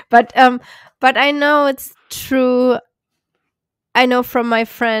 But but I know it's true. I know from my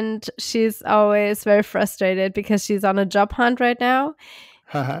friend, she's always very frustrated because she's on a job hunt right now.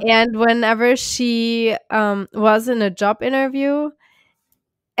 Haha. And whenever she was in a job interview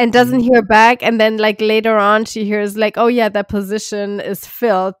and doesn't Mhm. hear back, and then like later on she hears like, oh yeah, that position is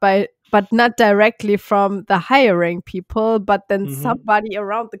filled by, but not directly from the hiring people, but then Mhm. somebody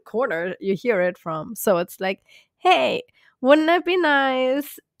around the corner you hear it from. So it's like, hey, wouldn't it be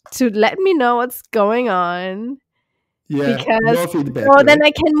nice to let me know what's going on? Yeah, Because no feedback, so then right?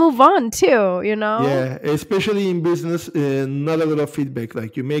 I can move on too, you know? Yeah, especially in business, not a lot of feedback.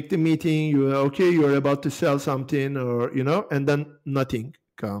 Like you make the meeting, okay, you're about to sell something, or and then nothing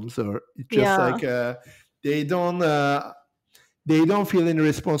comes, or it's just Yeah. like they don't uh, they don't feel any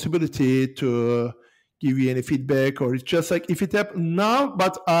responsibility to give you any feedback, or it's just like if it happens now.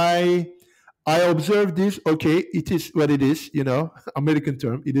 But I observe this. Okay, it is what it is. American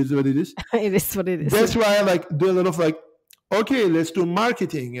term. It is what it is. It is what it is. That's why I like do a lot of like, okay, let's do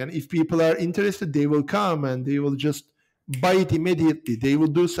marketing, and if people are interested, they will come and they will just buy it immediately. They will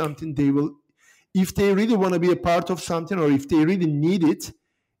do something. They will, if they really want to be a part of something, or if they really need it,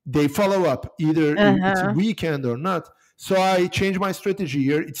 they follow up, either it's Uh-huh. weekend or not. So I changed my strategy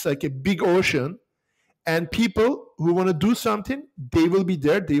here. It's like a big ocean, and people who want to do something, they will be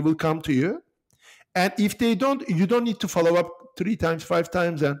there. They will come to you. And if they don't, you don't need to follow up 3 times, 5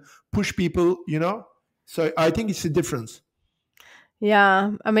 times, and push people. So I think it's a difference.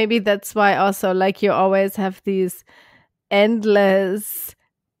 Yeah, maybe that's why also like you always have these endless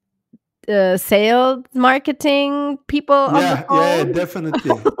sales marketing people on the Yeah, yeah, phone.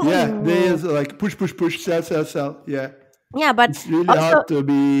 definitely. Yeah, there's like push, push, push, sell, sell, sell. Yeah, Yeah, but it's really also, hard to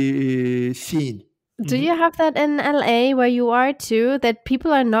be seen. do Hmm. you have that in LA where you are too? That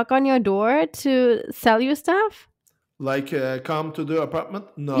people are knock on your door to sell you stuff? Like, come to the apartment?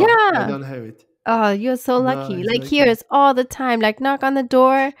 No, I Yeah. don't have it. Oh, you're so No, lucky. Like here exactly. is all the time, like knock on the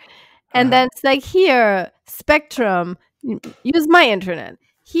door, Uh and huh. then it's like here, Spectrum, use my internet.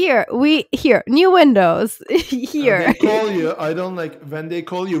 Here, new Windows. Here. They call you. I don't like when they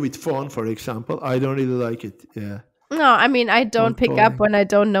call you with phone, for example. I don't really like it. Yeah, No, I mean I don't phone pick up calling. when I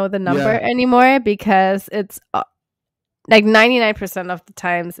don't know the number Yeah. anymore because it's like 99% of the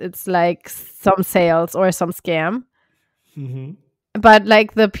times it's like some sales or some scam. Hmm. But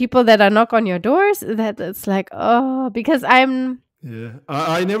like the people that are knock on your doors, that it's like, oh, because I'm, Yeah,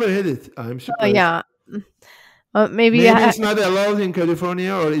 I never had it. I'm oh surprised. yeah, maybe Maybe it's not allowed in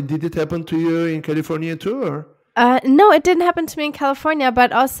California, or did it happen to you in California too? Or no, it didn't happen to me in California,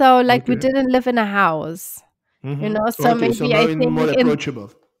 but also like we okay. didn't live in a house, so Okay, so maybe now I in more think in,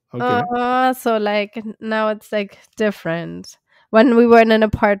 approachable. Okay. so like now it's like different. When we were in an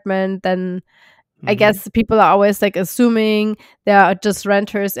apartment, then I Mm-hmm. guess people are always like assuming they are just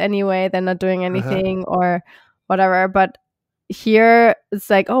renters anyway, they're not doing Uh-huh. anything or whatever. But here it's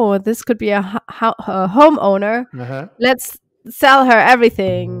like, oh, this could be a homeowner. Uh-huh. Let's sell her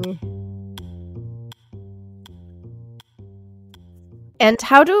everything. And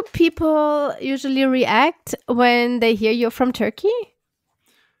how do people usually react when they hear you're from Turkey?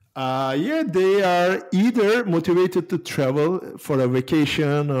 Yeah, they are either motivated to travel for a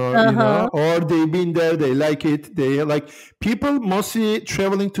vacation, or Uh huh. or they've been there, they like it. They like people mostly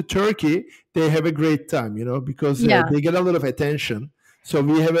traveling to Turkey. They have a great time, because Yeah. they get a lot of attention. So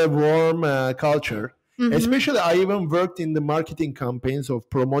we have a warm culture. Mm-hmm. Especially, I even worked in the marketing campaigns of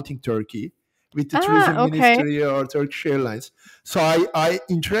promoting Turkey with the Ah, tourism okay. ministry or Turkish Airlines. So I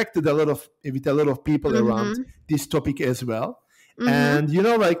interacted a lot of with a lot of people around Mm-hmm. this topic as well. Mm-hmm.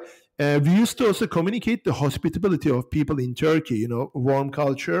 And we used to also communicate the hospitality of people in Turkey, warm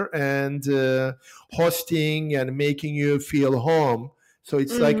culture, and hosting and making you feel home. So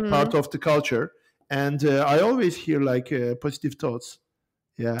it's like Mm-hmm. part of the culture. And I always hear like positive thoughts.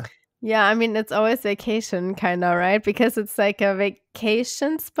 Yeah. Yeah, I mean, it's always vacation, kind of, right? Because it's like a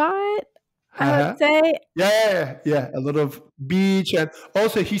vacation spot, I would Uh-huh. say. Yeah, yeah, yeah, yeah. A lot of beach, and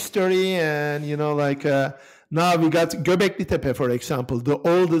also history, and like now we got Göbekli Tepe, for example, the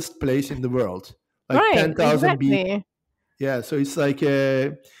oldest place in the world, like Right, 10,000 BC. exactly. Yeah, so it's like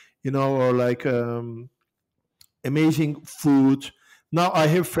or like amazing food. Now I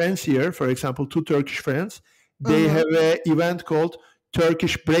have friends here, for example, two Turkish friends. They Mm-hmm. have an event called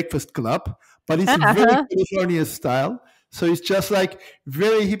Turkish Breakfast Club, but it's very Uh-huh. California style. So it's just like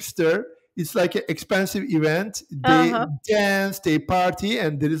very hipster. It's like an expensive event. They Uh-huh. dance, they party,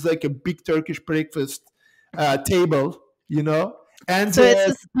 and there is like a big Turkish breakfast table, And So it's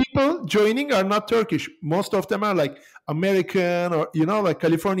just, people joining are not Turkish. Most of them are like American, or like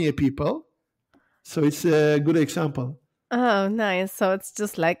California people. So it's a good example. oh, nice. So it's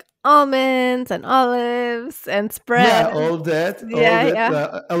just like almonds and olives and spread. Yeah, all Yeah, that,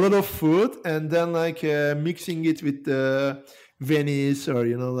 yeah. a lot of food, and then like mixing it with the Venice, or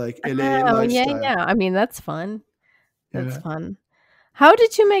like LA Oh, yeah, lifestyle. yeah. I mean, that's fun. That's Yeah. fun. How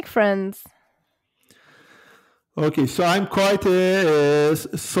did you make friends? Okay, so I'm quite a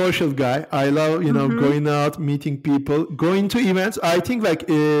social guy. I love, Mhm. going out, meeting people, going to events. I think like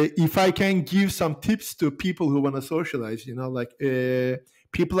if I can give some tips to people who want to socialize, like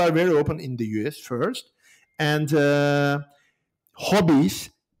people are very open in the US first, and hobbies,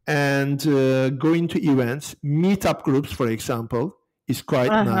 and going to events, meetup groups, for example, is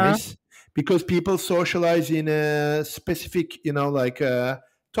quite Uh-huh. nice, because people socialize in a specific, like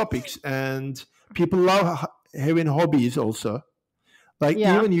topics, and people love having hobbies also. Like,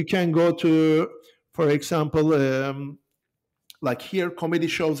 Yeah. even you can go to, for example, like here, comedy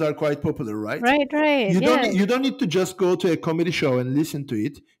shows are quite popular, right? Right, right. Yeah. You don't need to just go to a comedy show and listen to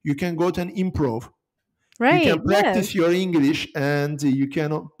it. You can go to an improv. You Right. can Yes. practice your English, and you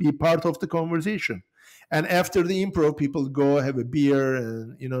can be part of the conversation. and after the improv, people go have a beer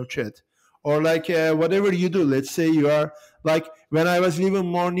and chat, or like whatever you do. Let's say you are like when I was living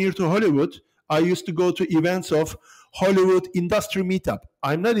more near to Hollywood, I used to go to events of Hollywood industry meetup.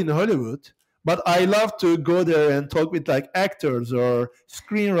 I'm not in Hollywood, but I love to go there and talk with like actors or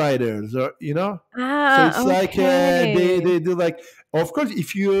screenwriters, or so Ah, it's like okay. they do like, of course,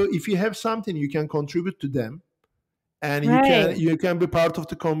 if you have something you can contribute to them, and you Right. can you can be part of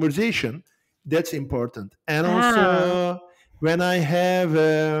the conversation. That's important. And Ah. also when I have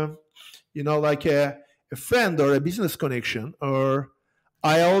like a friend or a business connection, or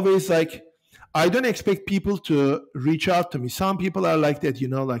I always like, I don't expect people to reach out to me. Some people are like that,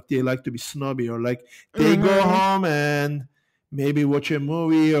 like they like to be snobby, or like they go Mm-hmm. home and maybe watch a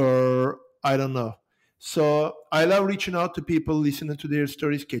movie, or I don't know. So I love reaching out to people, listening to their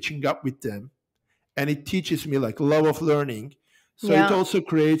stories, catching up with them, and it teaches me like love of learning. So it Yeah. also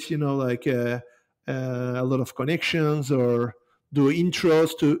creates like a lot of connections, or do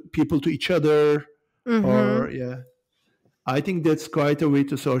intros to people to each other, Mm-hmm. or yeah, I think that's quite a way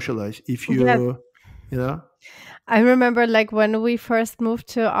to socialize if Yes. you know I remember like when we first moved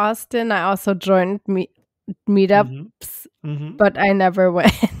to Austin, I also joined hmm meetups, hmm but I never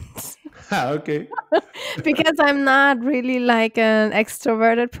went. okay. Because I'm not really like an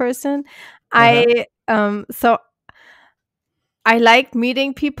extroverted person. Uh-huh. So I like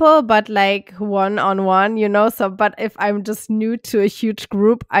meeting people, but like one on one, So, but if I'm just new to a huge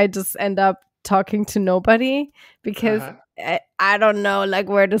group, I just end up talking to nobody because Uh-huh. I don't know like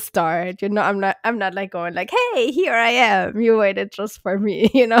where to start. I'm not like going like, hey, here I am. You waited just for me,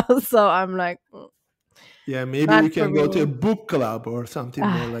 So I'm like, Yeah, maybe not we for can go to a me. book club or something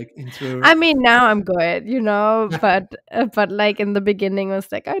more Ah, like introvert. I mean, now I'm good, but like in the beginning, it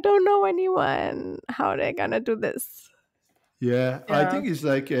was like I don't know anyone. How are they gonna do this? Yeah, I Yeah. think it's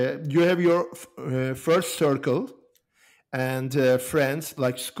like you have your first circle, and friends,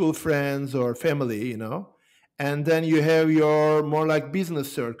 like school friends or family, and then you have your more like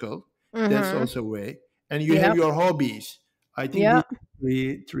business circle. That's Mm-hmm. also a way. And you have Yep. your hobbies. I think these Yep.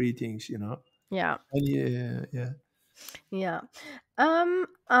 three things, Yeah. and yeah, yeah. Yeah.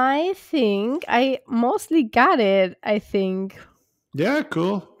 I think I mostly got it. I think. Yeah,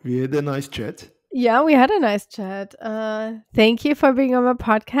 cool. We had a nice chat. Yeah, we had a nice chat. Thank you for being on my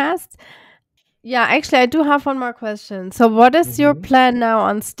podcast. Yeah, actually, I do have one more question. So, what is your hmm plan now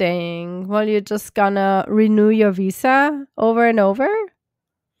on staying? Well, you're just gonna renew your visa over and over?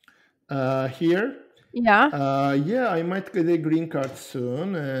 Here, Yeah. yeah, I might get a green card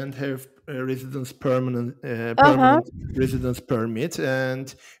soon and have a residence Uh huh. permanent residence permit.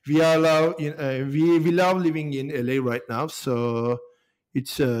 And we love living in LA right now, so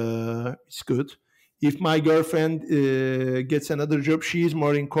it's good. If my girlfriend gets another job, she is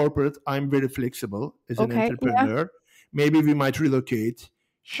more in corporate. I'm very flexible as an Okay. Yeah. entrepreneur. Maybe we might relocate.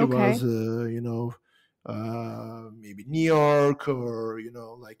 She Okay. was, maybe New York, or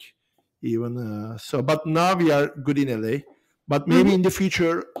like even so. But now we are good in LA. But maybe Mm-hmm. in the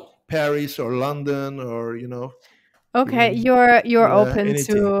future, Paris or London, or Okay. even You're yeah, open anything.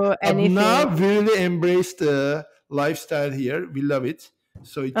 to But now anything. we really embrace the lifestyle here. We love it.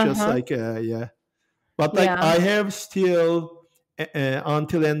 So it's Uh just huh. like yeah. But like Yeah. I have still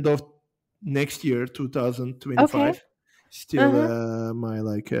until end of next year, Okay. 2025. Uh Still, huh. my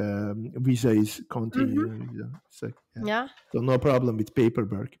like visa is Mm-hmm. continuing. It's like yeah. Yeah. So no problem with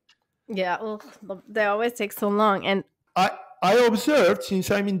paperwork. Yeah. Ugh, they always take so long. And I I observed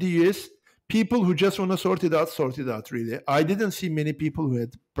since I'm in the US, people who just want to sort it out. Really, I didn't see many people who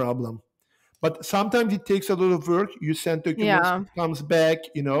had problem. But sometimes it takes a lot of work. You send documents, yeah. it comes back.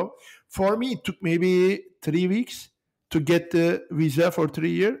 For me, it took maybe 3 weeks to get the visa for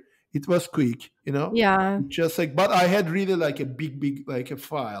 3 years. It was quick. Yeah. It just like, but I had really like a big like a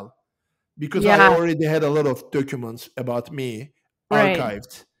file, because I Yeah. already had a lot of documents about me Right.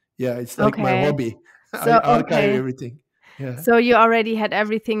 archived. Yeah, it's like my Okay. hobby. I So archive okay. everything. Yeah. So you already had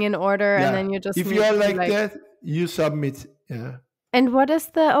everything in order and Yeah. then you just If you need are to like like that, you submit. Yeah. and what is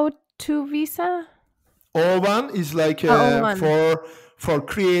the O2 visa? O1 is like Oh, O1. for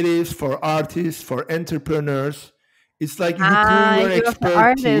creatives, for artists, for entrepreneurs. It's like you prove Ah, your you have the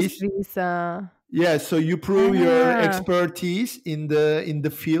artist expertise. visa. Yeah, so you prove your Ah, expertise in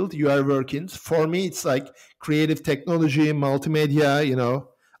the field you are working. For me, it's like creative technology, multimedia.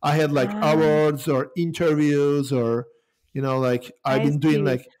 I had like ah, awards or interviews, or like I've I been doing see.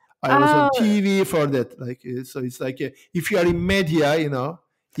 like I was on Oh, TV for that. Like so, it's like if you are in media,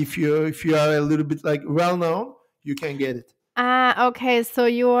 if you are a little bit like well known, you can get it. okay. So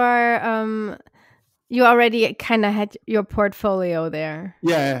You already kind of had your portfolio there.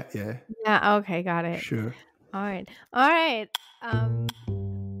 Yeah. Yeah, okay, got it. Sure. All right. No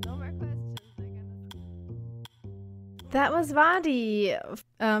more questions. That was Vadi.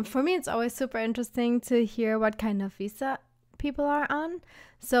 For me, it's always super interesting to hear what kind of visa people are on.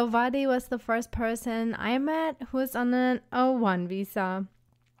 So Vadi was the first person I met who is on an O1 visa.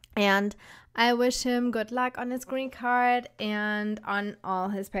 And I wish him good luck on his green card and on all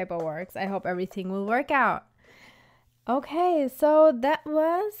his paperwork. I hope everything will work out. Okay, so that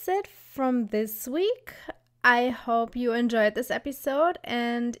was it from this week. I hope you enjoyed this episode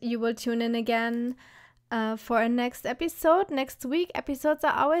and you will tune in again for a next episode. Next week, episodes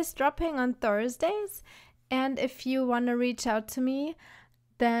are always dropping on Thursdays. And if you want to reach out to me,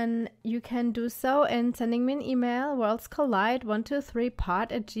 then you can do so in sending me an email,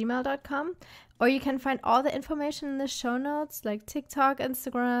 worldscollide123pod@gmail.com. Or you can find all the information in the show notes, like TikTok,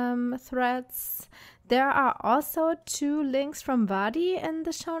 Instagram, Threads. There are also 2 links from Vadi in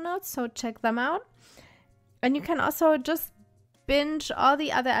the show notes, so check them out. And you can also just binge all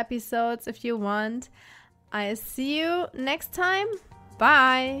the other episodes if you want. I see you next time.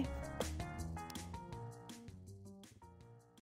 Bye.